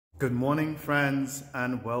Good morning, friends,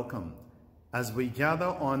 and welcome. As we gather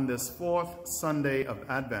on this fourth Sunday of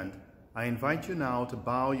Advent, I invite you now to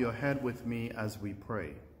bow your head with me as we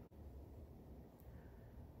pray.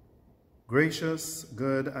 Gracious,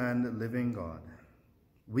 good, and living God,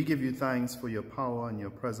 we give you thanks for your power and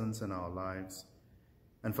your presence in our lives,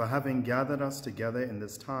 and for having gathered us together in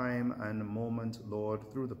this time and moment,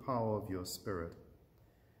 Lord, through the power of your Spirit.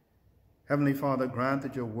 Heavenly Father, grant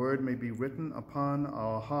that your word may be written upon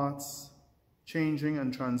our hearts, changing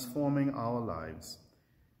and transforming our lives.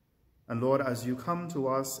 And Lord, as you come to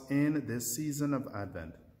us in this season of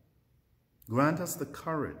Advent, grant us the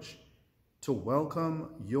courage to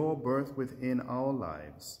welcome your birth within our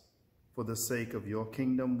lives. For the sake of your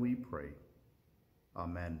kingdom, we pray.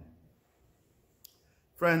 Amen.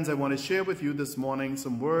 Friends, I want to share with you this morning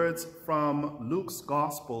some words from Luke's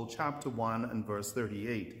Gospel, chapter 1 and verse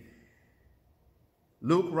 38.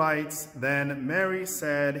 Luke writes, "Then Mary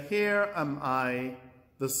said, 'Here am I,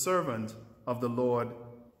 the servant of the Lord.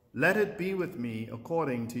 Let it be with me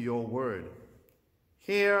according to your word.'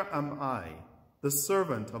 Here am I, the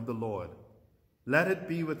servant of the Lord. Let it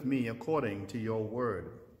be with me according to your word."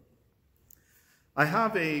 I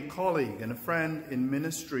have a colleague and a friend in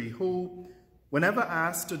ministry who, whenever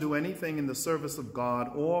asked to do anything in the service of God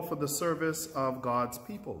or for the service of God's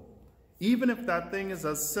people, even if that thing is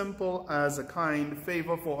as simple as a kind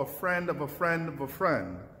favor for a friend of a friend of a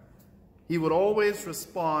friend, he would always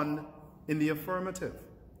respond in the affirmative.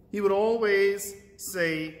 He would always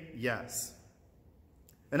say yes.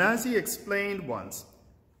 And as he explained once,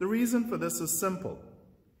 the reason for this is simple.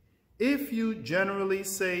 If you generally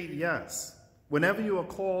say yes, whenever you are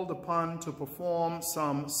called upon to perform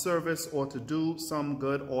some service or to do some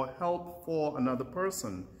good or help for another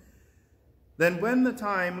person, then when the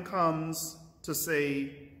time comes to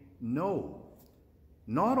say no,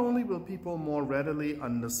 not only will people more readily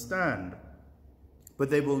understand,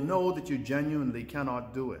 but they will know that you genuinely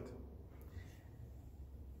cannot do it.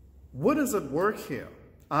 What is at work here,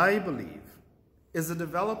 I believe, is the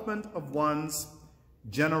development of one's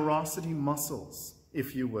generosity muscles,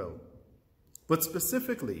 if you will. But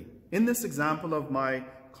specifically, in this example of my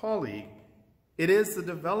colleague, it is the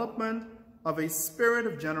development of a spirit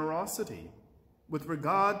of generosity with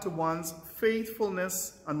regard to one's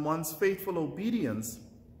faithfulness and one's faithful obedience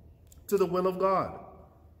to the will of God.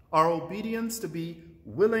 Our obedience to be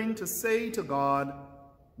willing to say to God,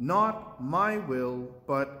 "Not my will,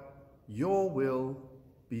 but your will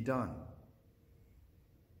be done."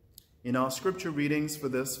 In our scripture readings for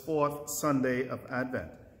this fourth Sunday of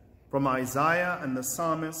Advent, from Isaiah and the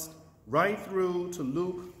psalmist right through to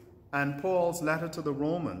Luke and Paul's letter to the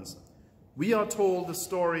Romans, we are told the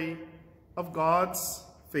story of God's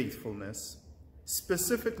faithfulness,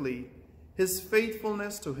 specifically his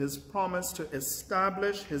faithfulness to his promise to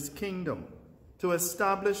establish his kingdom, to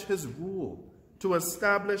establish his rule, to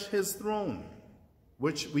establish his throne,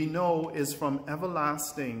 which we know is from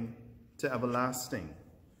everlasting to everlasting.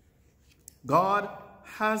 God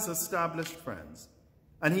has established, friends,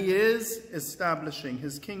 and he is establishing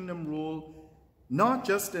his kingdom rule, not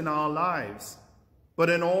just in our lives, but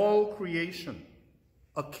in all creation,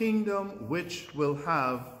 a kingdom which will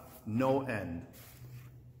have no end.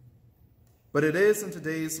 But it is in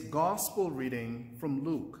today's gospel reading from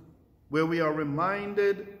Luke where we are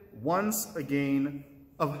reminded once again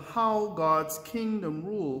of how God's kingdom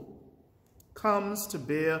rule comes to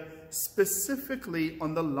bear specifically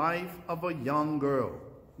on the life of a young girl,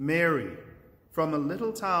 Mary, from a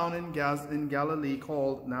little town in Galilee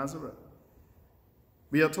called Nazareth.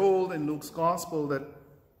 We are told in Luke's gospel that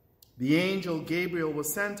the angel Gabriel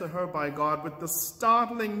was sent to her by God with the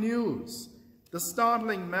startling news, the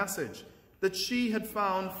startling message that she had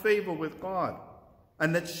found favor with God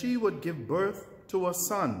and that she would give birth to a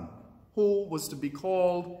son who was to be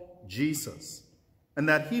called Jesus, and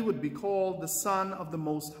that he would be called the Son of the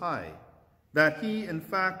Most High, that he in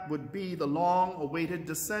fact would be the long-awaited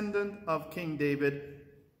descendant of King David,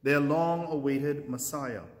 their long-awaited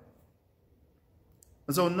Messiah.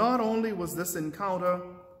 And so not only was this encounter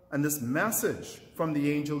and this message from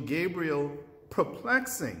the angel Gabriel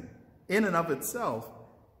perplexing in and of itself,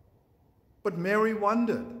 but Mary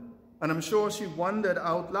wondered, and I'm sure she wondered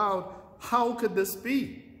out loud, how could this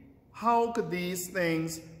be? How could these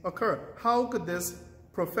things occur? How could this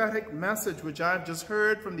prophetic message which I've just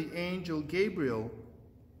heard from the angel Gabriel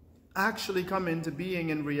actually come into being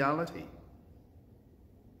in reality?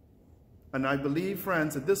 And I believe,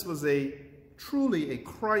 friends, that this was truly a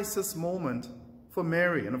crisis moment for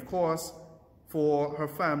Mary, and of course for her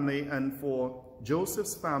family and for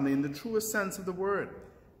Joseph's family in the truest sense of the word.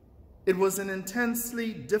 It was an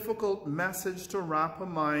intensely difficult message to wrap her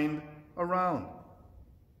mind around.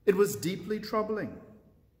 It was deeply troubling.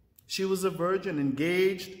 She was a virgin,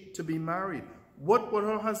 engaged to be married. What would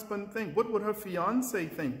her husband think? What would her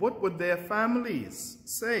fiancé think? What would their families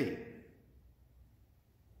say?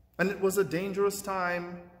 And it was a dangerous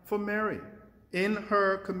time for Mary in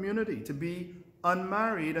her community to be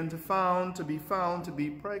unmarried and to be found to be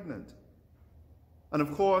pregnant. And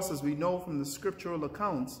of course, as we know from the scriptural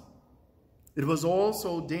accounts, it was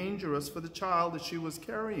also dangerous for the child that she was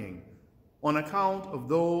carrying on account of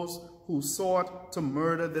those who sought to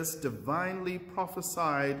murder this divinely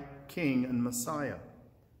prophesied King and Messiah.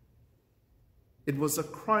 It was a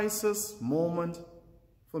crisis moment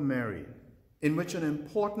for Mary, in which an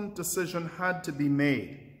important decision had to be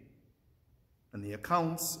made. And the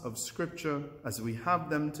accounts of Scripture, as we have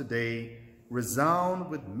them today, resound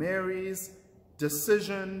with Mary's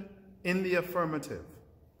decision in the affirmative.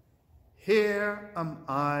 Here am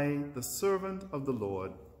I, the servant of the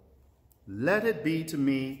Lord. Let it be to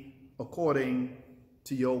me according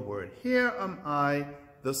to your word. Here am I,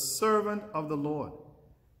 the servant of the Lord.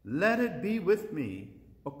 Let it be with me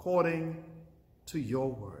according to your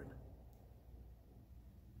word.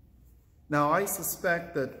 Now, I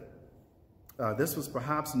suspect that this was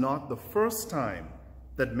perhaps not the first time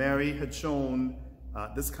that Mary had shown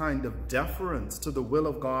this kind of deference to the will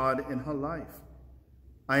of God in her life.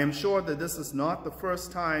 I am sure that this is not the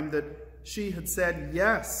first time that she had said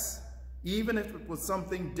yes, even if it was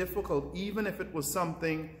something difficult, even if it was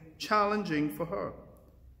something challenging for her.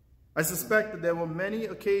 I suspect that there were many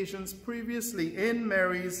occasions previously in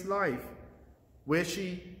Mary's life where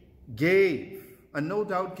she gave, and no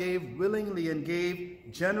doubt gave willingly and gave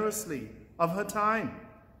generously of her time,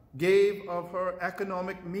 gave of her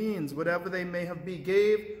economic means, whatever they may have been,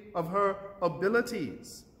 gave of her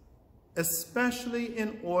abilities, especially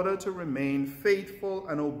in order to remain faithful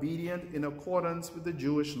and obedient in accordance with the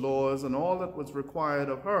Jewish laws and all that was required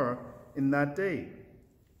of her in that day.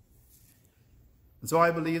 And so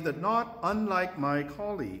I believe that, not unlike my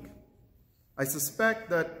colleague, I suspect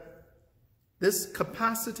that this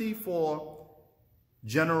capacity for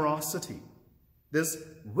generosity, this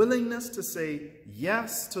willingness to say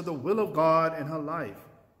yes to the will of God in her life,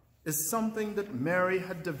 is something that Mary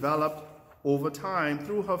had developed over time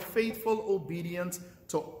through her faithful obedience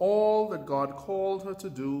to all that God called her to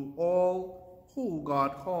do, all who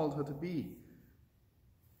God called her to be.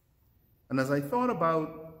 And as I thought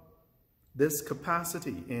about this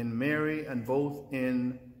capacity in Mary and both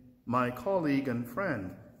in my colleague and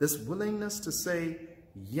friend, this willingness to say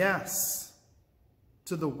yes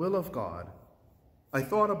to the will of God, I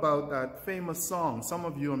thought about that famous song, some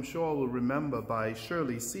of you I'm sure will remember, by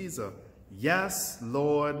Shirley Caesar, Yes,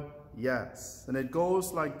 Lord, Yes. And it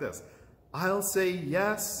goes like this: I'll say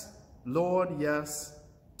yes, Lord, yes,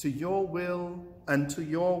 to your will and to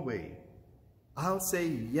your way. I'll say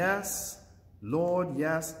yes, Lord,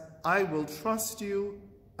 yes, I will trust you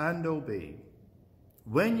and obey.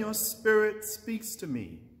 When your Spirit speaks to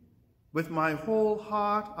me, with my whole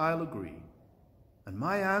heart I'll agree, and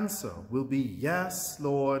my answer will be yes,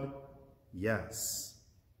 Lord, yes.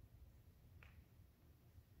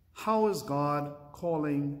 How is God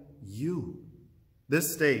calling you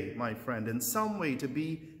this day, my friend, in some way to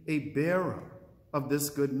be a bearer of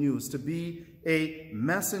this good news, to be a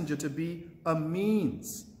messenger, to be a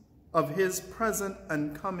means of his present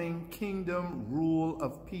and coming kingdom rule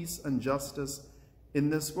of peace and justice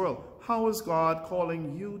in this world? How is God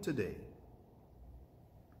calling you today?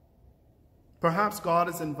 Perhaps God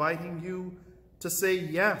is inviting you to say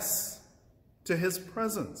yes to his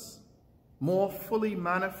presence, more fully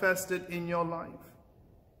manifested in your life.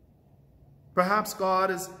 Perhaps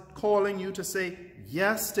God is calling you to say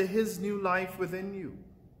yes to his new life within you.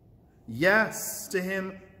 Yes to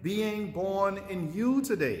him being born in you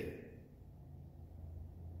today.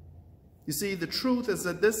 You see, the truth is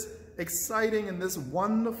that this exciting and this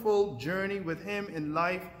wonderful journey with him in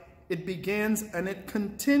life, it begins and it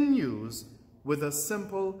continues with a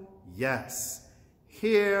simple yes.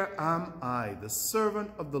 Here am I, the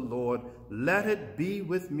servant of the Lord. Let it be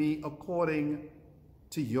with me according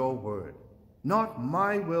to your word. Not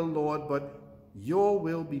my will, Lord, but your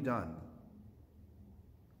will be done.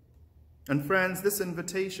 And friends, this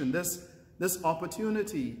invitation, this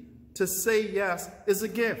opportunity to say yes is a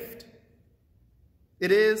gift.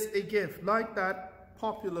 It is a gift. Like that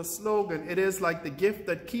popular slogan, it is like the gift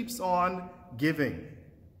that keeps on giving.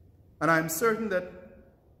 And I'm certain that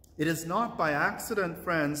it is not by accident,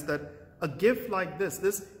 friends, that a gift like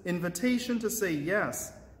this invitation to say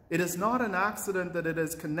yes, it is not an accident that it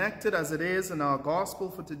is connected, as it is in our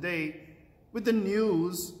gospel for today, with the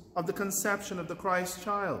news of the conception of the Christ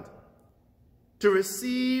child, to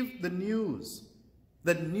receive the news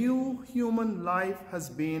that new human life has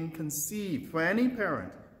been conceived. For any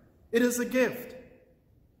parent, it is a gift.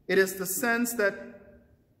 It is the sense that,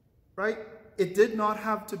 right, it did not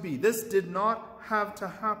have to be. This did not have to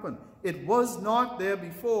happen. It was not there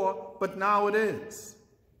before, but now it is.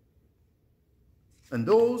 And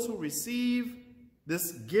those who receive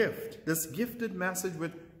this gift, this gifted message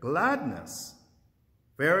with gladness,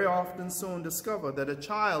 very often soon discover that a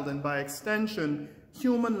child, and by extension,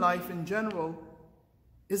 human life in general,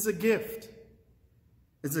 is a gift.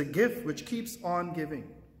 It's a gift which keeps on giving.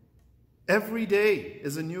 Every day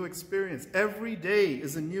is a new experience. Every day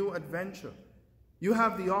is a new adventure. You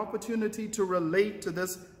have the opportunity to relate to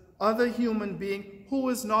this other human being who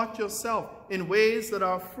is not yourself in ways that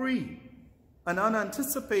are free and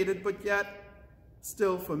unanticipated, but yet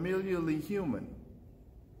still familiarly human.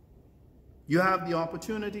 You have the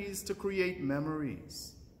opportunities to create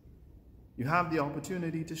memories. You have the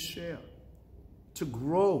opportunity to share, to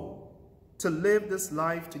grow, to live this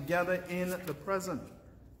life together in the present,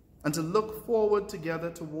 and to look forward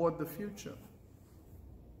together toward the future.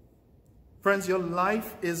 Friends, your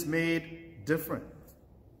life is made different.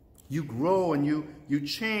 You grow and you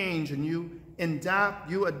change and you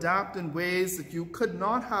adapt in ways that you could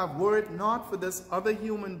not have were it not for this other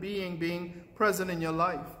human being being present in your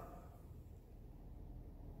life.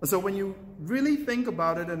 And so when you really think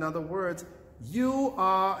about it, in other words, you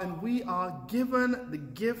are and we are given the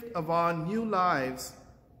gift of our new lives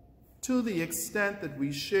to the extent that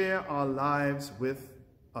we share our lives with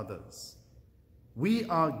others. We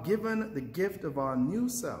are given the gift of our new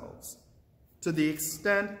selves to the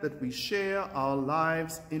extent that we share our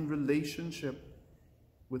lives in relationship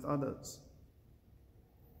with others.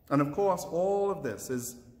 And of course, all of this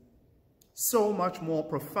is so much more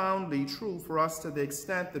profoundly true for us to the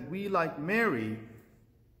extent that we, like Mary,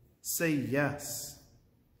 say yes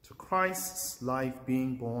to Christ's life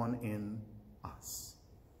being born in us.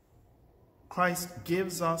 Christ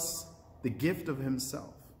gives us the gift of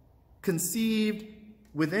himself, conceived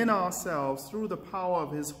within ourselves through the power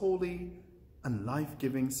of his holy and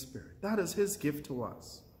life-giving Spirit. That is his gift to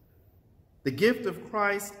us. The gift of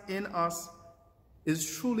Christ in us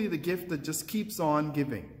is truly the gift that just keeps on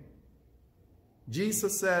giving.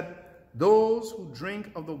 Jesus said, "Those who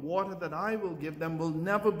drink of the water that I will give them will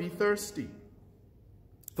never be thirsty.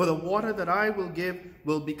 For the water that I will give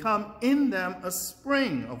will become in them a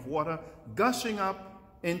spring of water gushing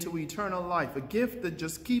up into eternal life." A gift that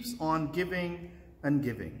just keeps on giving and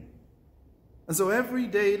giving. And so every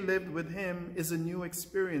day lived with him is a new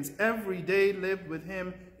experience. Every day lived with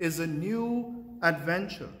him is a new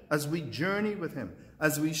adventure as we journey with him,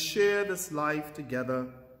 as we share this life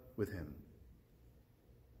together with him.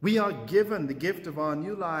 We are given the gift of our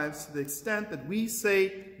new lives to the extent that we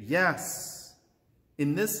say yes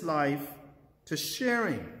in this life to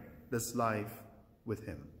sharing this life with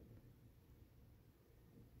him.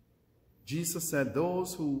 Jesus said,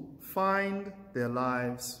 "Those who find their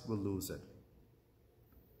lives will lose it.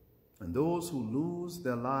 And those who lose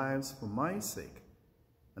their lives for my sake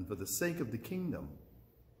and for the sake of the kingdom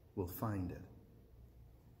will find it."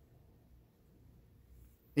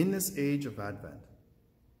 In this age of Advent,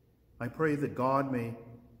 I pray that God may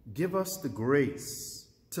give us the grace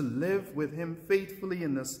to live with him faithfully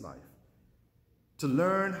in this life, to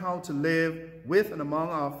learn how to live with and among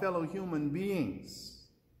our fellow human beings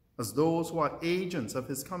as those who are agents of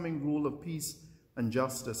his coming rule of peace and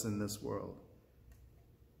justice in this world.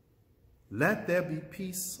 Let there be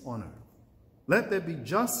peace on earth. Let there be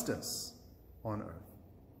justice on earth.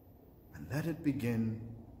 And let it begin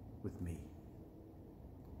with me.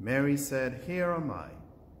 Mary said, "Here am I,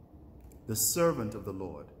 the servant of the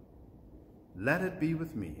Lord. Let it be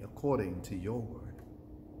with me according to your word."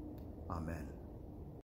 Amen.